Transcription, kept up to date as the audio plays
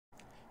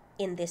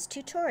In this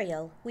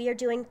tutorial, we are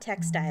doing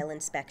textile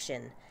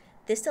inspection.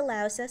 This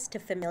allows us to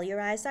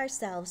familiarize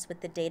ourselves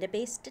with the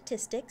database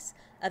statistics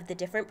of the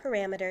different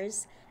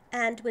parameters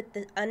and with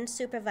the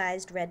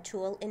unsupervised red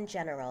tool in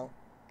general.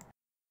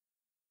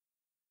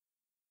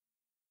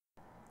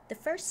 The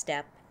first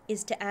step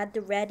is to add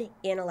the red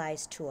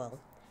Analyze tool.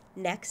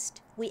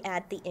 Next, we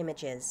add the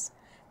images.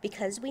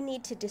 Because we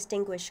need to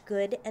distinguish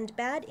good and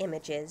bad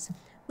images,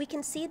 we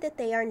can see that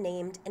they are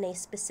named in a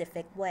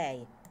specific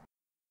way.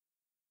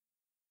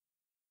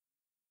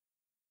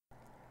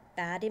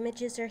 Bad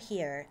images are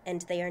here,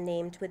 and they are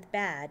named with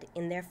bad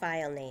in their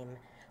file name.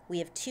 We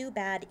have two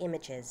bad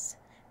images.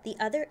 The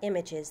other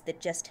images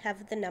that just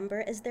have the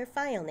number as their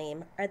file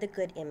name are the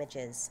good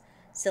images.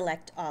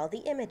 Select all the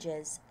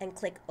images and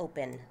click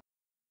Open.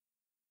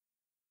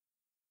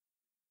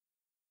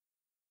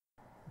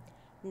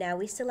 Now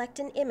we select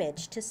an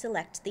image to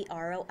select the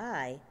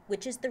ROI,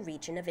 which is the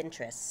region of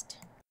interest.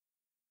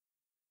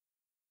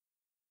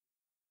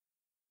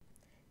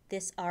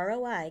 This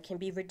ROI can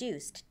be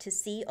reduced to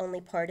see only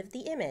part of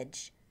the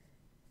image,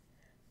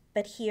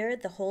 but here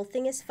the whole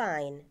thing is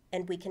fine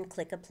and we can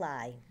click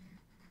Apply.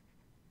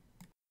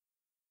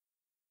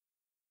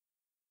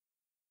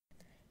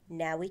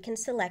 Now we can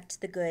select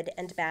the good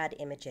and bad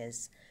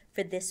images.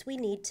 For this we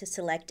need to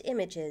select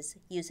images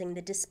using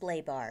the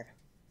display bar.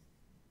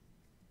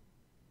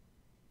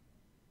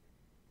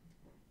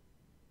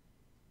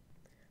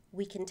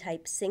 We can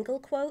type single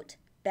quote,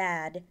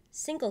 bad,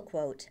 single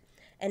quote,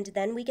 and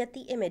then we get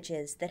the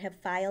images that have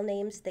file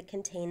names that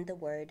contain the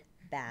word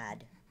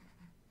bad.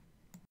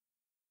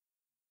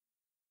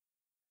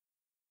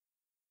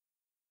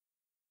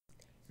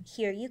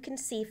 Here you can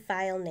see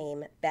file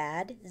name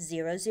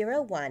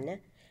bad001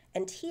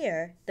 and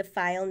here the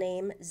file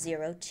name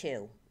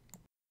 02.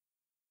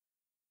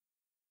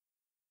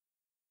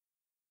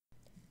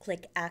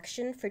 Click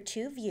Action for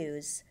two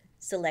views,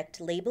 select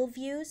Label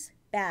Views,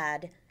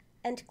 Bad,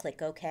 and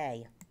click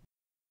OK.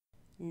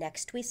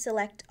 Next we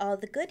select all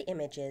the good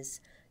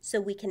images,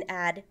 so we can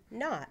add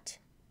not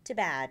to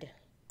bad.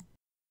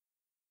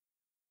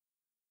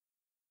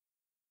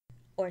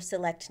 Or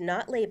select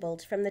not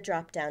labeled from the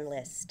drop-down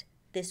list.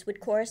 This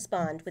would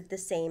correspond with the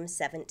same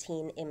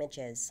 17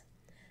 images.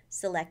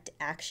 Select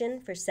Action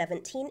for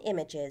 17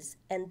 images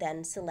and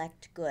then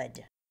select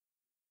Good.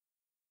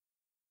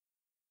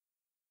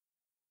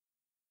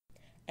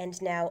 And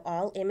now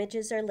all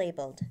images are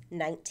labeled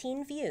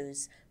 19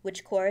 views,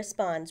 which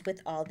corresponds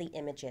with all the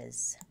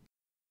images.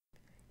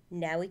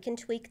 Now we can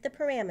tweak the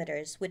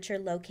parameters, which are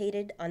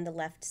located on the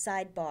left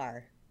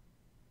sidebar.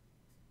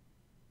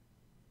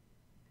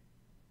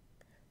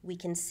 We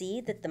can see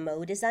that the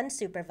mode is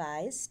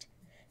unsupervised.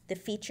 The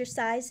feature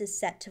size is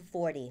set to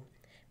 40.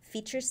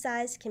 Feature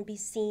size can be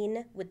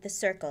seen with the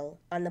circle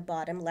on the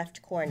bottom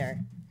left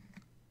corner.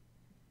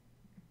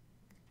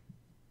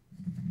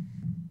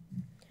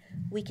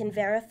 We can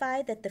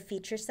verify that the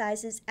feature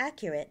size is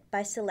accurate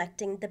by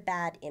selecting the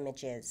bad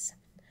images.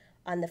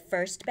 On the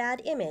first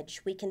bad image,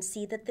 we can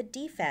see that the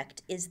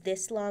defect is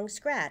this long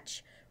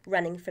scratch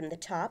running from the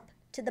top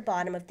to the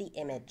bottom of the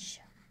image.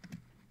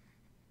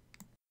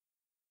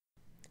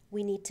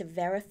 We need to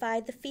verify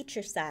the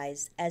feature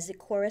size as it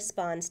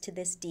corresponds to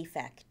this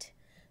defect.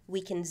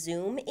 We can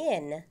zoom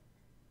in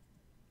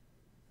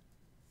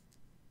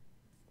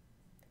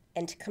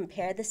and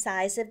compare the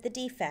size of the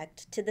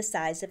defect to the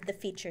size of the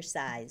feature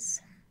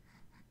size.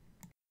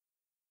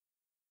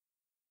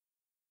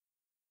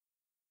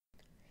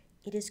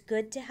 It is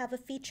good to have a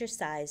feature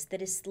size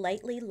that is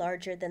slightly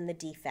larger than the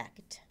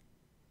defect.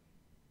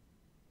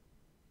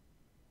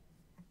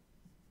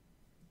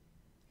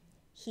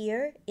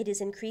 Here, it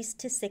is increased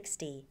to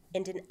 60,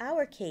 and in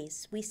our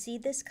case, we see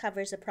this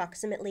covers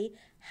approximately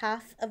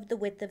half of the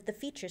width of the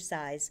feature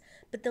size,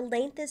 but the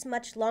length is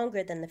much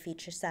longer than the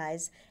feature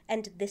size,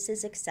 and this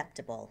is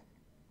acceptable.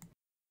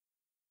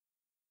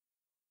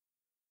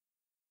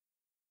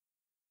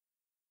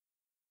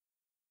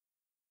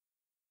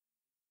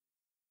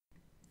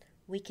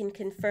 We can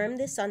confirm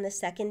this on the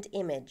second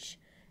image.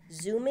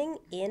 Zooming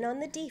in on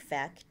the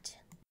defect,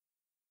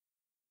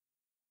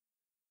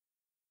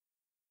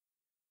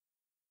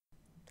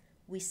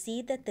 we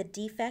see that the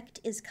defect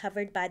is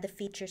covered by the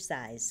feature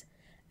size.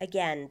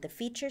 Again, the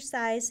feature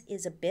size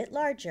is a bit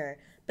larger,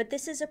 but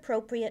this is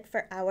appropriate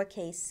for our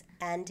case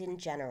and in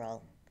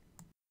general.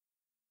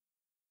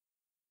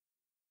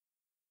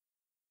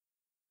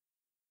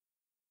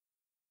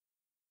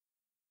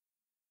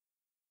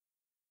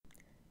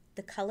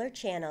 The color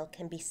channel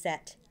can be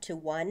set to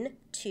 1,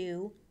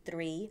 2,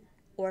 3,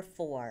 or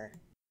 4.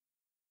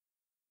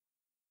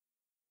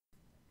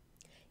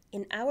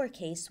 In our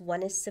case,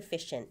 1 is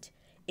sufficient.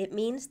 It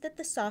means that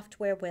the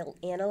software will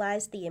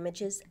analyze the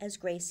images as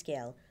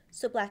grayscale,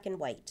 so black and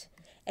white,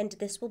 and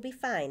this will be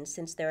fine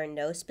since there are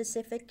no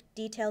specific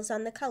details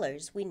on the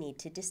colors we need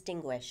to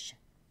distinguish.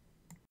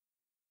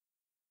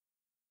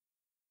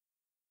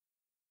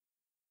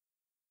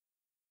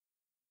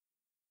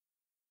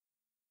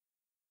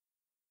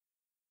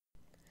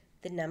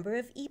 The number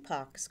of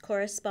epochs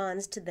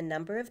corresponds to the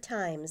number of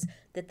times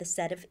that the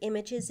set of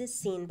images is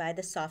seen by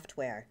the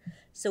software.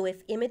 So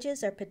if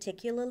images are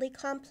particularly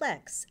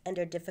complex and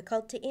are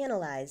difficult to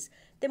analyze,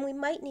 then we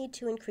might need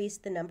to increase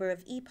the number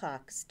of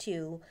epochs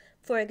to,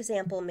 for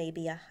example,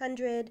 maybe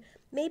 100,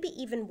 maybe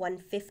even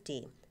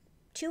 150.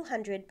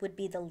 200 would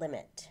be the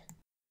limit.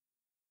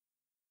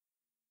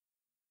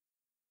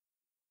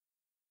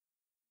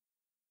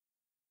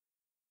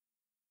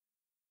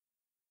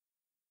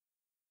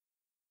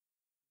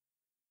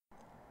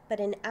 But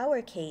in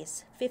our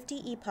case,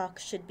 50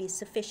 epochs should be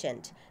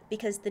sufficient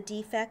because the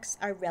defects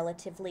are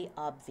relatively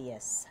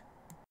obvious.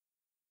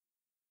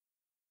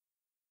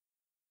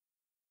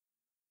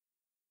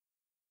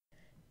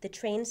 The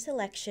train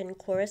selection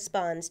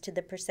corresponds to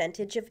the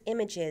percentage of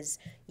images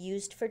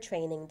used for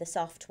training the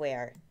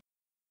software.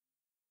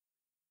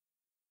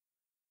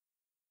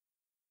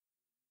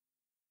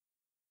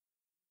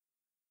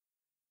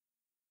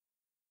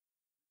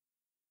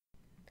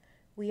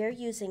 We are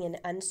using an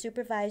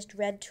unsupervised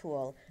red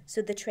tool,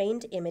 so the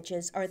trained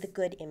images are the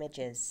good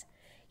images.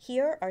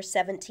 Here are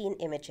 17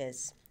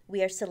 images.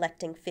 We are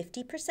selecting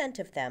 50%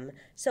 of them,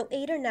 so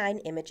 8 or 9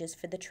 images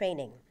for the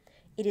training.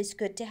 It is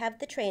good to have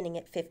the training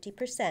at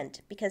 50%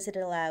 because it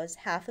allows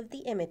half of the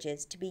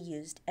images to be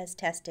used as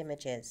test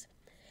images.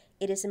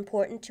 It is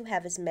important to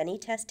have as many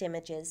test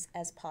images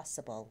as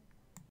possible.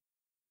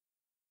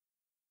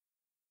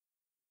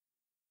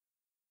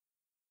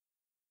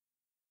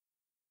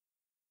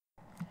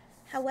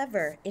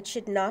 However, it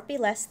should not be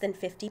less than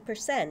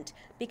 50%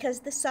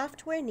 because the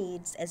software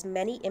needs as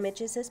many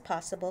images as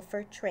possible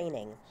for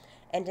training.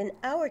 And in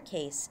our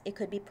case, it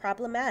could be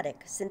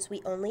problematic since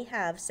we only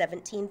have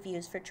 17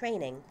 views for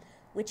training,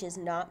 which is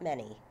not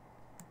many.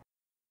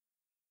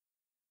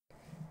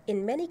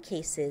 In many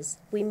cases,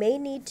 we may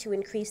need to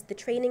increase the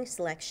training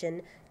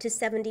selection to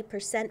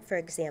 70%, for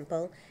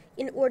example,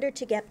 in order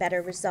to get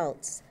better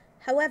results.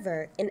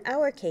 However, in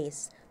our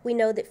case, we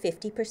know that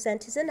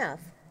 50% is enough,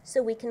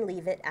 so we can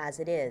leave it as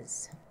it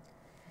is.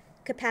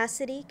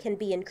 Capacity can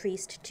be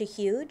increased to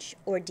huge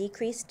or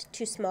decreased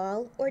to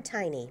small or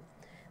tiny.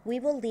 We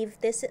will leave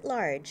this at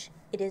large.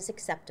 It is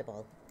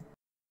acceptable.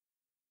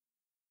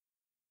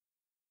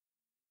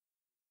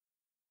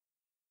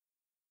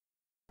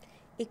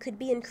 It could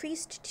be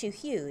increased to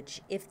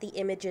huge if the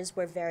images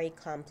were very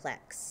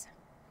complex.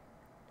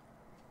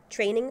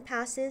 Training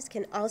passes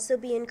can also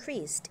be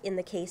increased in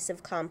the case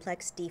of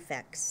complex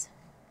defects.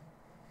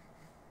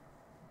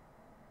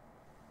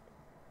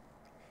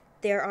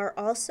 There are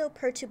also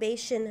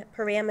perturbation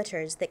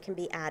parameters that can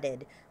be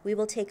added. We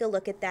will take a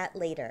look at that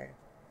later.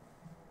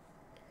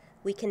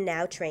 We can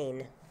now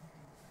train.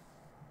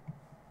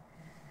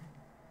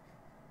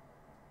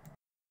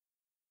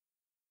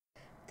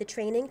 The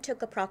training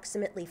took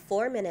approximately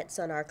 4 minutes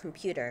on our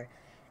computer,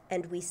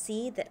 and we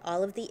see that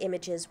all of the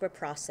images were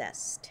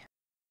processed.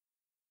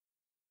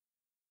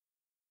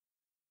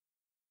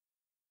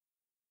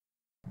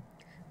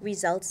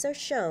 Results are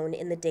shown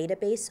in the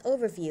database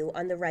overview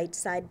on the right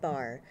side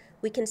bar.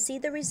 We can see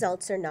the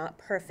results are not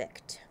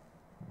perfect.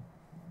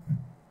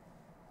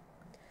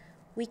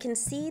 We can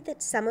see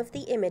that some of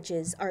the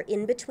images are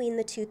in between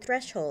the two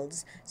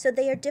thresholds, so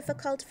they are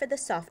difficult for the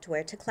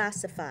software to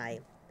classify.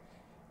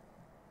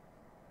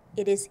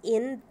 It is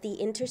in the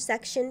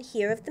intersection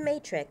here of the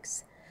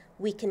matrix.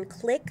 We can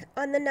click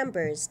on the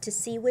numbers to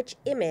see which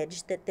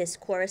image that this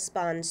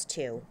corresponds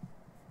to.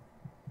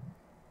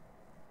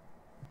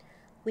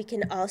 We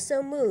can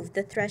also move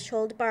the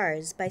threshold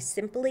bars by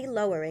simply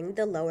lowering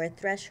the lower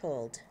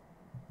threshold.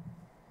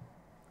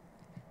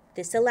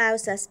 This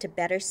allows us to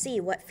better see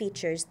what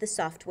features the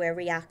software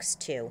reacts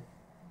to.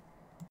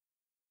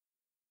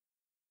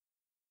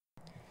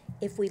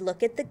 If we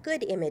look at the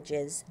good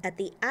images, at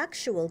the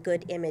actual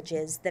good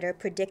images that are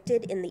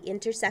predicted in the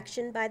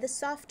intersection by the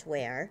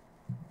software,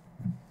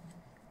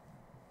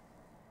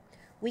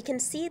 we can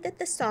see that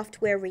the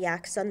software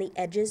reacts on the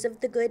edges of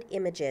the good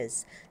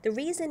images. The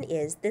reason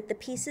is that the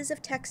pieces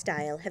of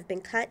textile have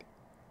been cut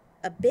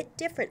a bit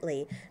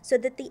differently so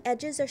that the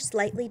edges are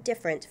slightly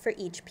different for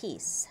each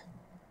piece.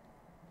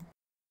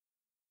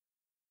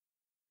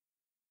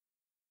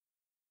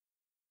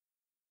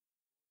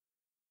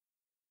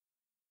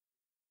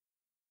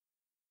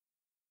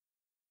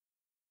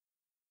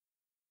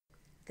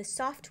 The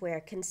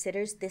software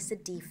considers this a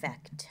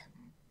defect.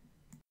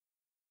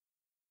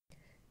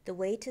 The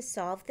way to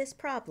solve this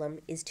problem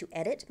is to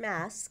edit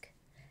mask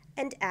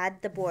and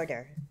add the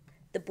border.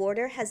 The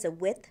border has a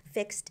width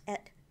fixed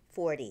at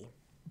 40,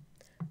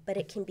 but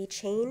it can be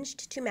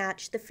changed to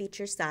match the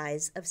feature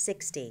size of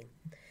 60.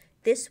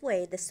 This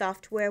way, the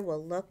software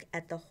will look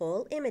at the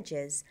whole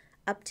images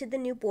up to the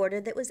new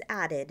border that was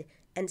added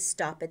and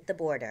stop at the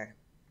border.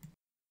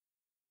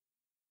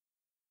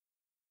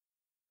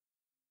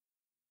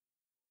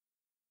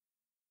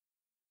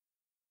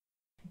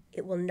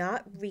 It will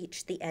not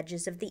reach the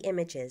edges of the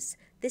images.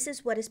 This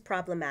is what is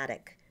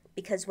problematic,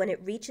 because when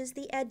it reaches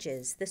the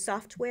edges, the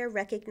software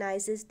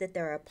recognizes that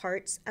there are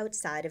parts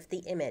outside of the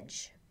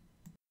image.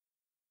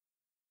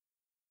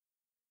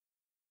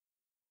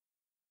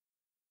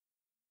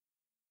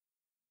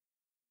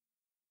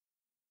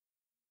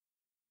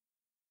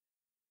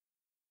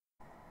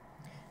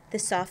 The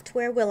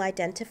software will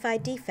identify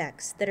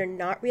defects that are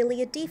not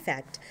really a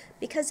defect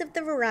because of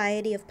the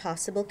variety of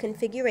possible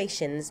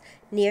configurations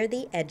near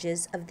the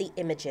edges of the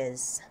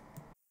images.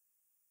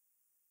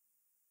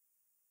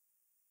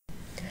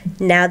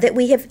 Now that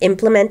we have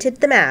implemented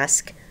the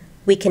mask,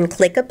 we can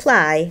click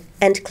Apply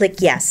and click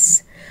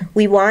Yes.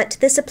 We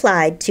want this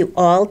applied to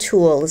all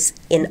tools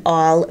in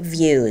all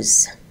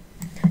views.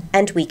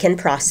 And we can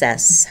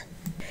process.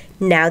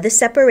 Now the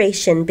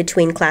separation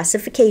between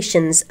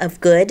classifications of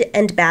good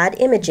and bad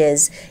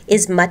images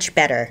is much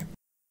better.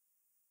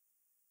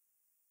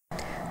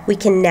 We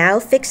can now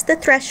fix the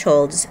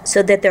thresholds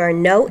so that there are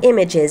no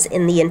images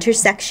in the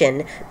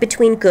intersection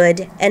between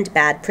good and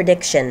bad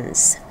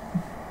predictions.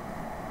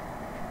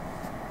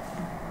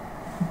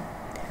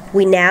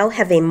 We now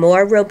have a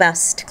more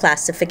robust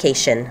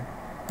classification.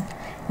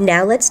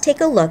 Now let's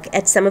take a look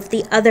at some of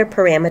the other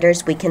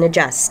parameters we can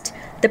adjust,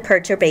 the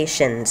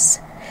perturbations.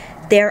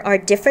 There are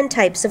different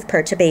types of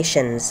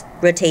perturbations: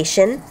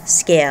 rotation,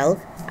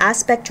 scale,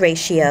 aspect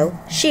ratio,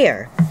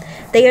 shear.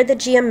 They are the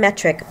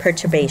geometric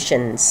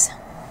perturbations.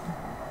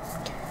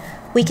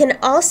 We can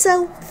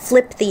also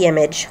flip the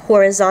image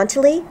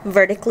horizontally,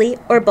 vertically,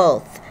 or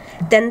both.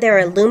 Then there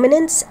are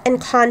luminance and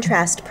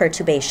contrast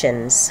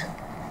perturbations.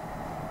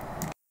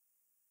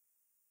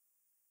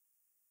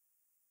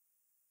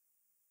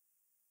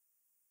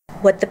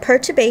 What the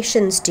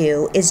perturbations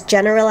do is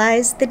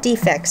generalize the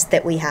defects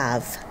that we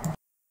have.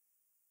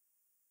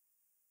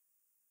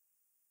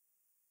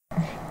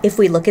 If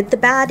we look at the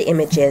bad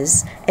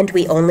images, and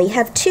we only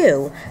have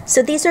 2,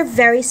 so these are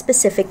very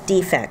specific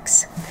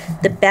defects.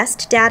 The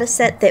best data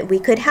set that we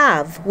could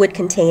have would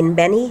contain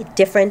many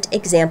different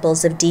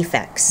examples of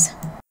defects.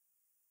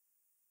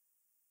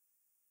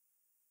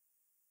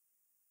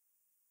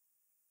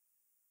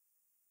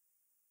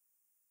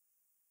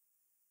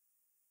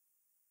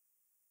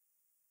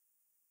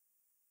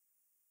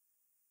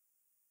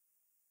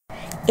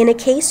 In a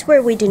case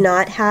where we do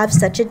not have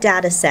such a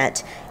data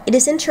set, it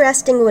is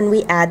interesting when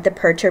we add the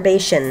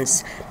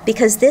perturbations,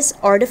 because this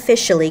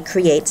artificially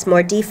creates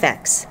more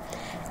defects.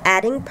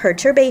 Adding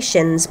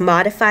perturbations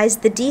modifies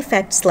the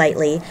defect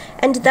slightly,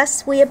 and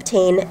thus we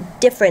obtain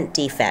different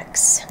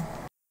defects.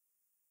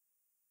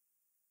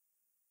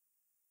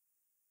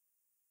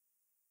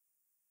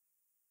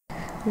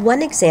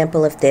 One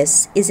example of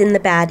this is in the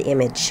bad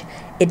image.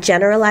 It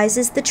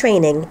generalizes the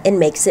training and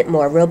makes it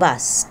more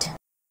robust.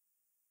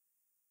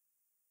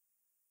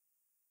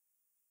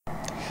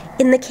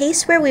 In the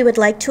case where we would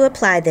like to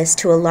apply this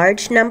to a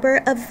large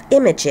number of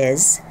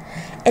images,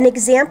 an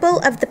example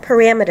of the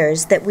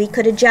parameters that we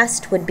could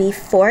adjust would be,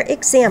 for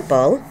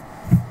example,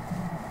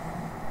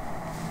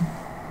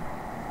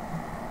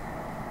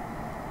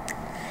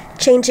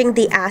 changing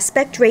the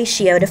aspect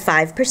ratio to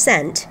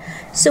 5%,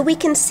 so we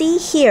can see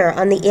here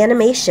on the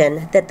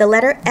animation that the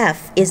letter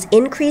F is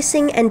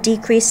increasing and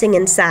decreasing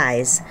in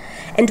size.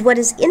 And what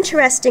is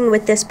interesting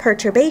with this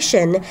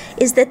perturbation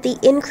is that the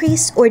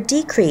increase or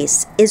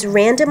decrease is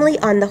randomly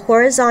on the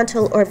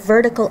horizontal or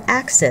vertical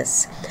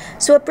axis,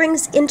 so it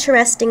brings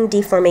interesting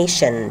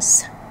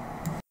deformations.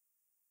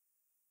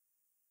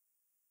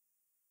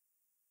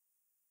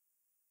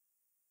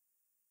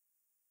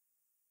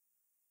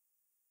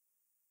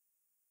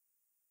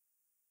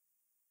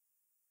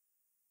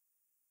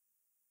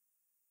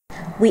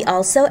 We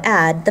also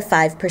add the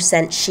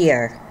 5%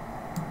 shear.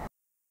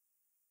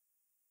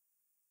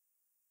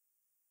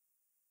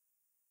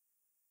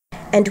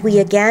 And we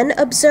again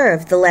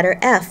observe the letter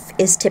F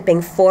is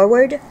tipping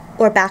forward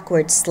or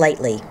backwards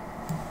slightly.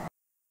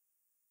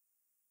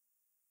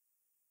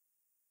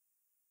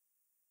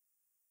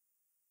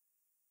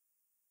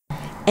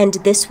 And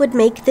this would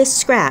make this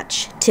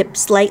scratch tip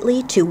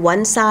slightly to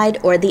one side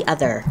or the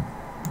other.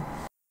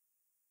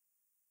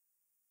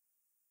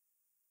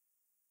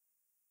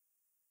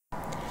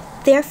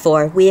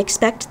 Therefore, we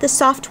expect the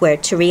software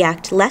to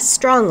react less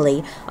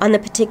strongly on the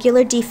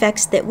particular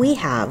defects that we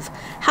have.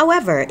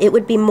 However, it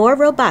would be more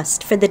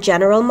robust for the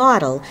general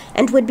model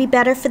and would be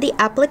better for the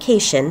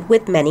application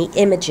with many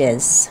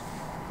images.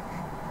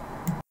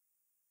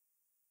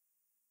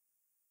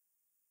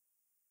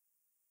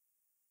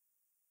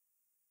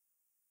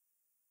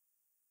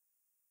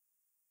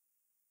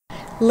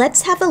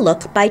 Let's have a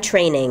look by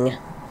training.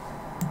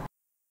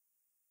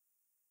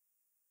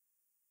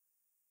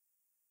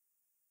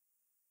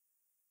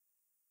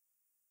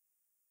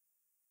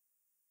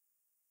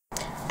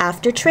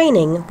 After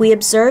training, we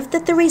observed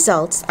that the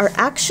results are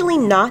actually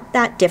not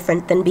that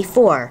different than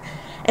before,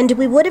 and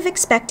we would have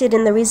expected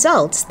in the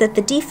results that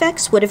the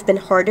defects would have been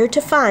harder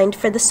to find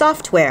for the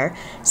software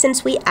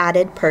since we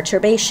added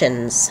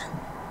perturbations.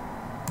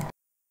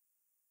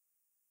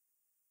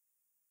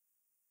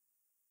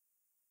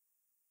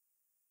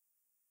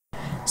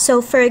 So,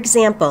 for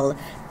example,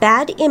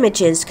 bad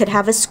images could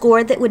have a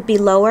score that would be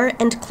lower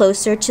and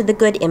closer to the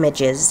good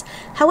images.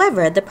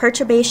 However, the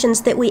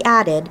perturbations that we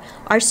added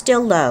are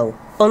still low,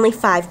 only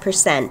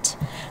 5%.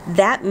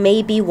 That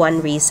may be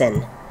one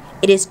reason.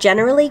 It is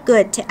generally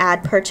good to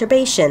add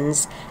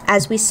perturbations,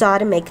 as we saw,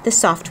 to make the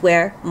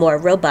software more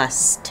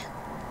robust.